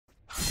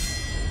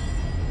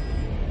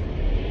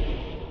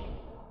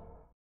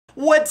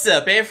What's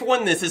up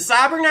everyone, this is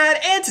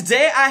CyberKnight, and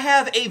today I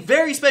have a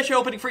very special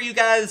opening for you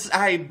guys.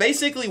 I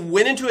basically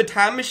went into a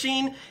time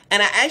machine,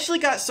 and I actually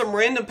got some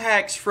random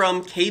packs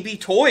from KB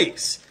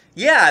Toys.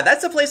 Yeah,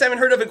 that's a place I haven't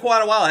heard of in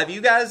quite a while. Have you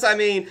guys? I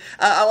mean,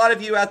 a lot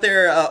of you out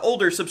there,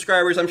 older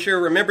subscribers, I'm sure,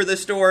 remember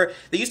this store.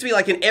 They used to be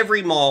like in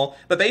every mall,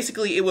 but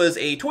basically it was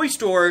a toy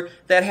store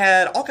that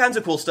had all kinds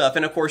of cool stuff,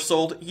 and of course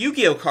sold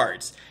Yu-Gi-Oh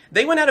cards.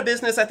 They went out of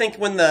business, I think,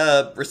 when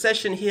the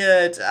recession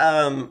hit.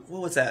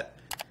 What was that?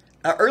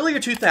 Earlier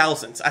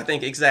 2000s, I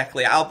think,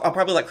 exactly. I'll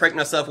probably correct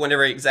myself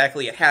whenever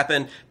exactly it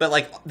happened,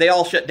 but they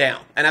all shut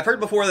down. And I've heard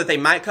before that they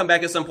might come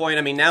back at some point.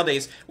 I mean,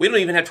 nowadays we don't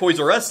even have Toys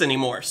R Us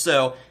anymore.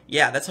 So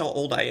yeah, that's how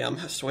old I am,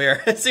 I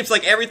swear. It seems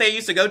like everything I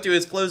used to go to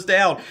is closed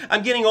down.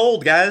 I'm getting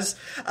old, guys.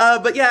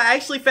 But yeah, I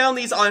actually found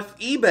these on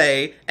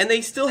eBay, and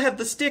they still have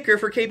the sticker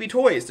for KB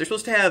Toys. They're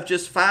supposed to have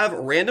just 5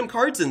 random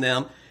cards in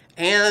them,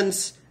 and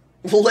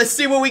well, let's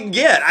see what we can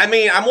get. I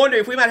mean, I'm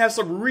wondering if we might have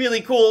some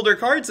really cool older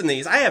cards in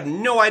these. I have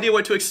no idea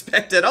what to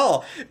expect at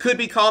all. Could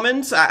be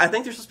commons. I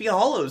think they're supposed to be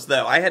holos,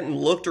 though. I hadn't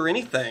looked or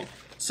anything.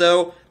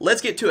 So,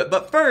 let's get to it.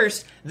 But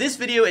first, this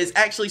video is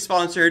actually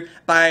sponsored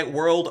by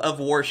World of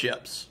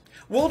Warships.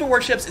 World of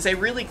Warships is a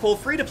really cool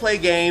free-to-play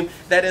game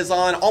that is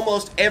on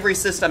almost every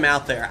system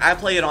out there. I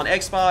play it on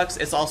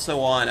Xbox, it's also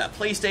on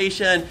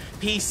PlayStation,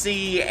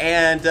 PC,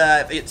 and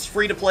it's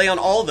free to play on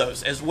all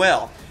those as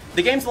well.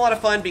 The game's a lot of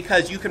fun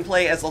because you can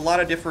play as a lot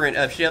of different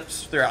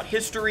ships throughout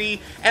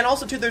history, and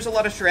also too there's a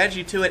lot of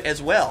strategy to it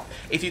as well.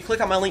 If you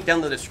click on my link down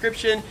in the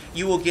description,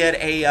 you will get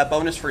a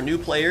bonus for new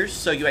players,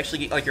 so you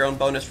actually get your own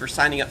bonus for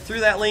signing up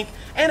through that link,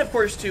 and of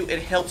course too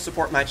it helps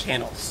support my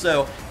channel.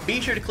 So be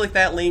sure to click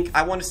that link.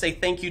 I want to say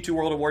thank you to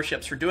World of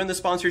Warships for doing the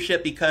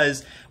sponsorship,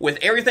 because with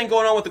everything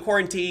going on with the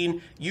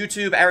quarantine,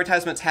 YouTube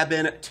advertisements have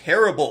been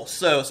terrible.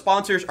 So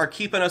sponsors are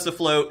keeping us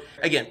afloat.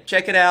 Again,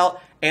 check it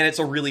out, and it's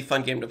a really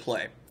fun game to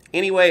play.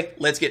 Anyway,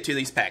 let's get to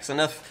these packs.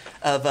 Enough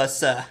of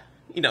us,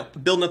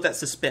 building up that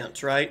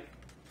suspense, right?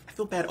 I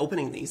feel bad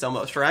opening these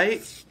almost,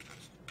 right?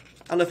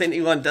 I don't know if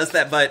anyone does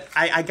that, but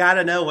I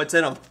gotta know what's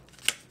in them.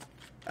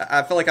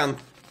 I feel like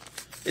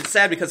it's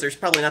sad because there's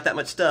probably not that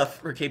much stuff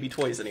for KB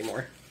Toys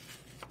anymore.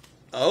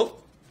 Oh,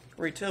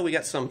 right till we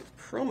got some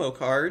promo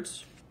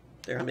cards.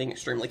 There, I'm being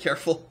extremely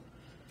careful.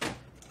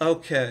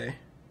 Okay.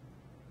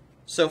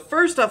 So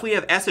first off, we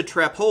have Acid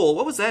Trap Hole.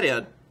 What was that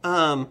in?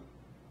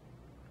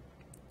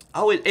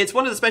 Oh, it's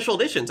one of the special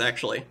editions,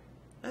 actually.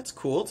 That's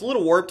cool. It's a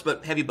little warped,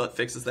 but Heavy Butt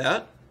fixes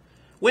that.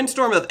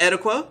 Windstorm of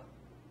Edequa.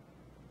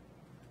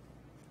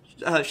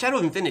 Shadow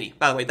of Infinity,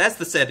 by the way. That's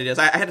the set it is.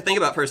 I had to think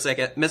about it for a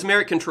second.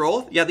 Mesmeric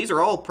Control. Yeah, these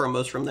are all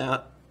promos from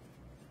that.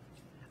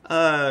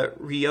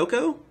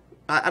 Ryoko?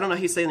 I don't know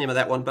how you say the name of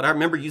that one, but I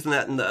remember using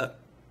that in the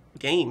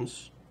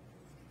games.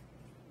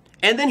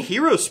 And then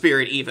Hero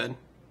Spirit, even.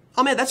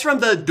 Oh, man, that's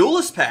from the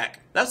Duelist Pack.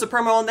 That was the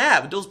promo on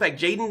that. Duelist Pack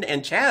Jaden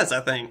and Chaz, I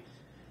think.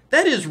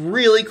 That is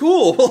really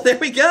cool. Well, there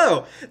we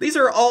go. These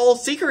are all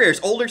Secret Rares,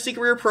 older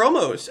Secret Rare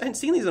promos. I hadn't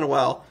seen these in a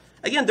while.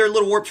 Again, they're a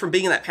little warped from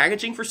being in that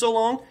packaging for so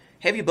long.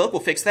 Heavy Book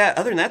will fix that.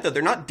 Other than that, though,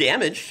 they're not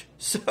damaged.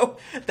 So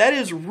that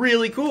is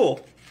really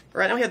cool. All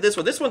right, now we have this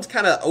one. This one's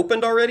kind of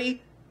opened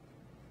already,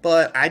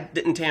 but I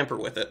didn't tamper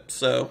with it.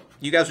 So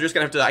you guys are just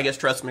going to have to, I guess,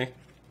 trust me.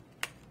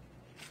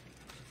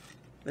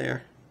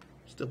 There.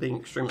 Still being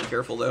extremely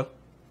careful, though.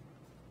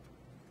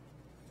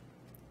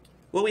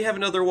 Well, we have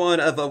another one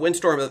of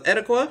Windstorm of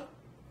Edequa.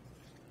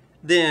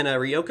 Then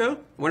Ryoko. I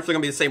wonder if they're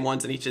going to be the same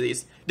ones in each of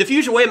these.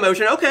 Diffusion Wave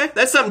Motion. Okay,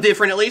 that's something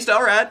different at least.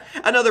 All right.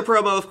 Another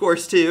promo, of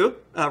course, too.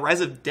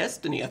 Rise of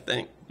Destiny, I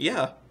think.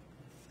 Yeah.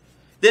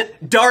 Then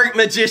Dark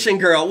Magician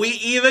Girl. We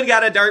even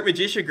got a Dark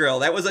Magician Girl.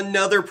 That was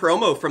another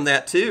promo from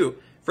that, too.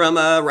 From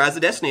Rise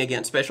of Destiny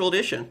again. Special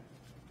edition.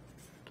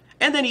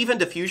 And then even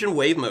Diffusion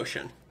Wave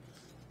Motion.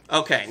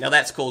 Okay, now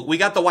that's cool. We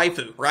got the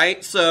waifu,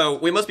 right? So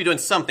we must be doing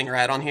something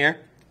right on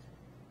here.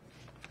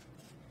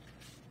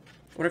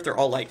 I wonder if they're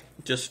all,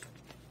 just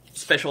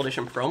special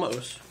edition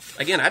promos.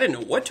 Again, I didn't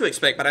know what to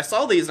expect, but I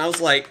saw these and I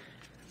was like,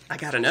 I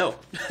gotta know.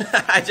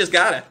 I just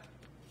gotta.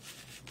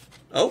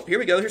 Oh, here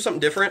we go. Here's something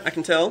different, I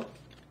can tell.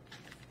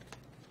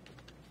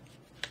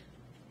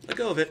 Let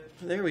go of it.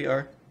 There we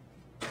are.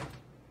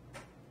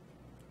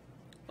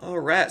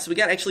 Alright, so we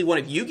got actually one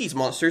of Yugi's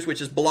monsters, which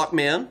is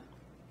Blockman.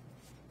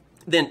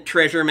 Then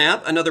Treasure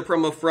Map, another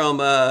promo from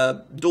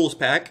Duelist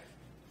Pack.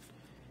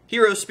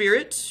 Hero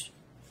Spirits.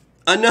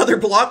 Another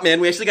Blockman.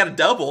 We actually got a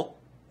double.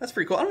 That's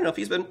pretty cool. I don't know if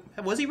he's been...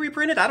 Was he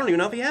reprinted? I don't even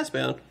know if he has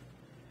been.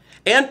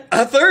 And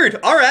a third!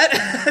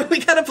 Alright! We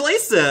got a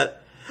playset!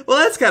 Well,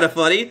 that's kind of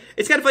funny.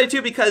 It's kind of funny,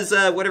 too, because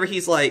whatever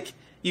he's like,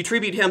 you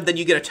tribute him, then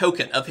you get a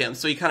token of him.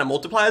 So he kind of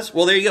multiplies.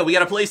 Well, there you go. We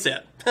got a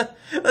playset.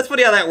 That's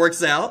funny how that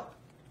works out.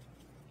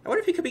 I wonder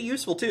if he could be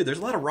useful, too. There's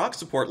a lot of rock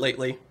support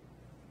lately.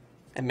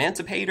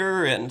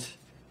 Emancipator and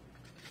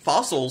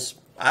fossils.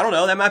 I don't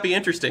know. That might be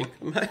interesting.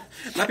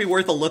 Might be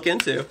worth a look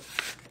into.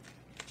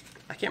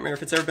 I can't remember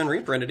if it's ever been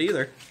reprinted,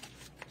 either.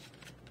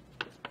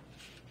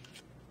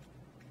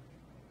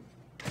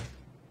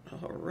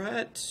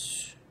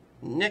 Alright,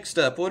 next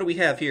up, what do we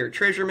have here?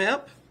 Treasure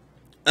Map,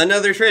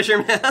 Another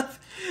treasure map.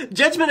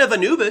 Judgment of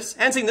Anubis.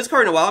 Hadn't seen this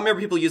card in a while. I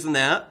remember people using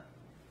that.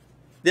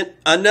 Then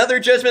another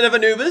Judgment of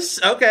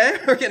Anubis. Okay,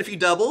 we're getting a few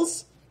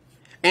doubles.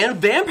 And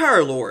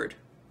Vampire Lord.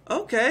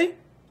 Okay.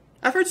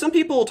 I've heard some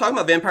people talking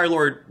about Vampire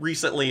Lord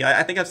recently.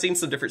 I think I've seen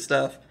some different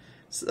stuff.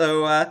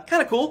 So,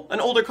 kind of cool.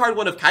 An older card,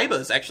 one of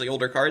Kaiba's actually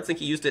older cards. I think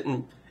he used it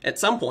at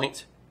some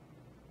point.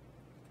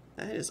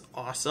 That is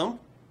awesome.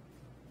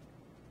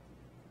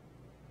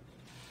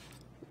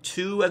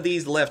 2 of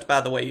these left,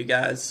 by the way, you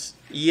guys.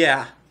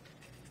 Yeah.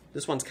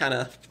 This one's kind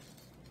of...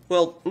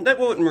 Well, that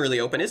wouldn't really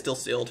open. It's still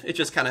sealed. It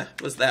just kind of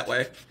was that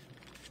way.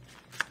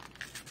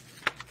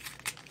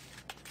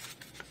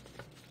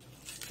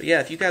 But yeah,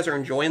 if you guys are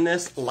enjoying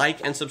this,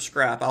 like and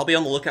subscribe. I'll be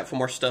on the lookout for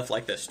more stuff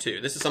like this too.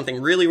 This is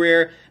something really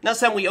rare. Not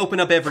something we open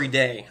up every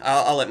day,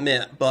 I'll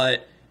admit.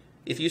 But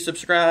if you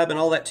subscribe and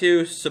all that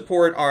too,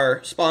 support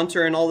our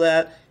sponsor and all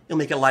that, it'll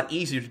make it a lot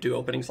easier to do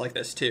openings like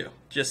this too.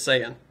 Just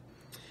saying.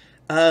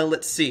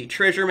 Let's see.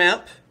 Treasure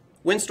map.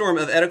 Windstorm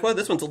of Edequa.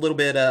 This one's a little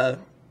bit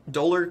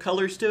duller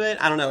colors to it.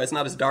 I don't know. It's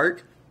not as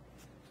dark.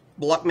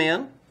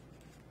 Blockman.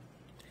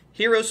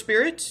 Hero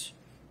Spirit.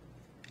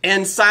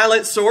 And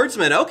Silent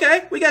Swordsman.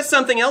 Okay, we got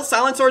something else.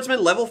 Silent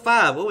Swordsman, level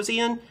 5. What was he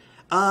in?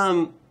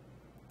 Oh,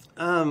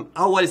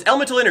 what is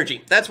Elemental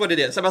Energy? That's what it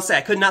is. I'm about to say,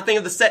 I could not think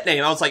of the set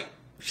name. I was like,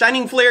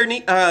 Shining Flare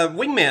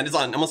Wingman is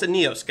on. I almost said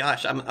Neos.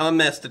 Gosh, I'm a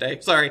mess today.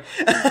 Sorry.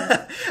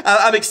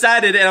 I'm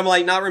excited, and I'm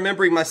like not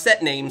remembering my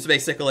set names,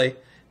 basically.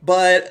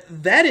 But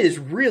that is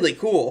really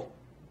cool.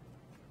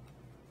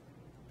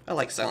 I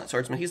like Silent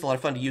Swordsman. He's a lot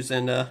of fun to use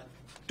in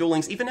Duel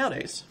Links, even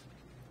nowadays.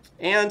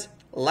 And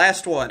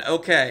last one.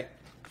 Okay.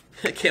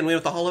 Can we end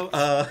with the holo?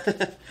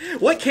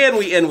 What can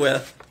we end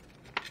with?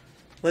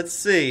 Let's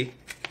see.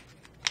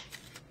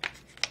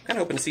 I'm kind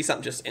of hoping to see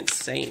something just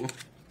insane.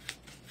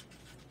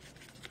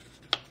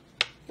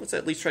 Let's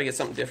at least try to get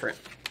something different.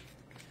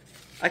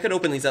 I could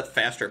open these up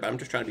faster, but I'm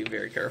just trying to be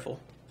very careful.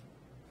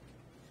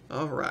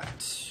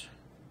 Alright.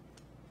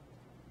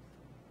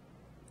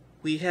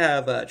 We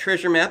have a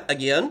treasure map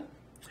again.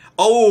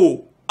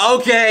 Oh!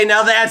 Okay,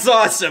 now that's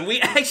awesome! We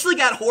actually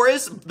got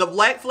Horus, the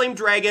Black Flame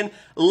Dragon,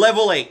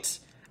 level 8.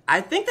 I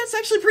think that's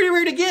actually pretty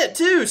rare to get,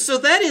 too, so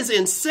that is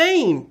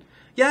insane.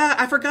 Yeah,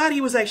 I forgot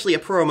he was actually a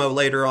promo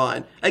later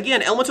on.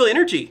 Again, Elemental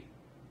Energy.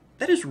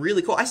 That is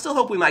really cool. I still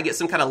hope we might get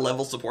some kind of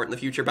level support in the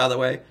future, by the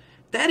way.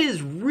 That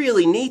is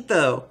really neat,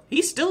 though.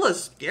 He's still a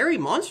scary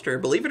monster,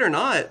 believe it or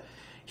not.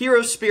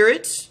 Hero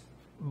Spirit,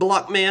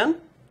 Blockman,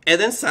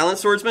 and then Silent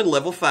Swordsman,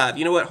 level 5.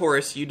 You know what,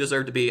 Horus? You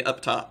deserve to be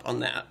up top on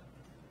that.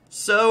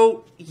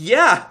 So,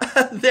 yeah,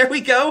 there we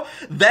go.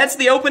 That's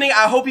the opening.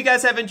 I hope you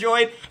guys have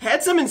enjoyed.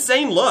 Had some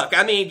insane luck.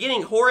 I mean,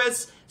 getting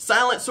Horus,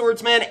 Silent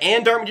Swordsman,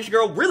 and Dark Magician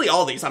Girl, really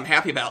all these I'm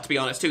happy about, to be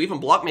honest, too.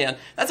 Even Blockman.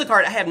 That's a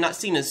card I have not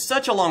seen in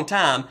such a long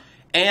time.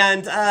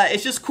 And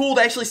it's just cool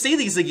to actually see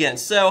these again.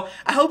 So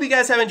I hope you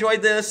guys have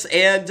enjoyed this.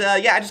 And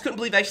yeah, I just couldn't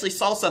believe I actually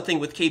saw something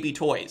with KB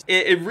Toys.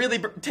 It really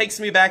takes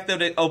me back, though,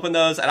 to open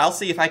those. And I'll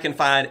see if I can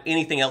find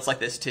anything else like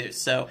this, too.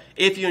 So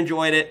if you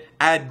enjoyed it,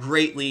 I'd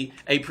greatly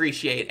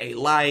appreciate a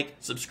like,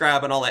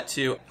 subscribe, and all that,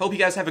 too. Hope you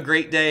guys have a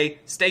great day.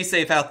 Stay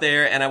safe out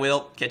there. And I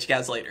will catch you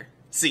guys later.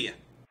 See ya.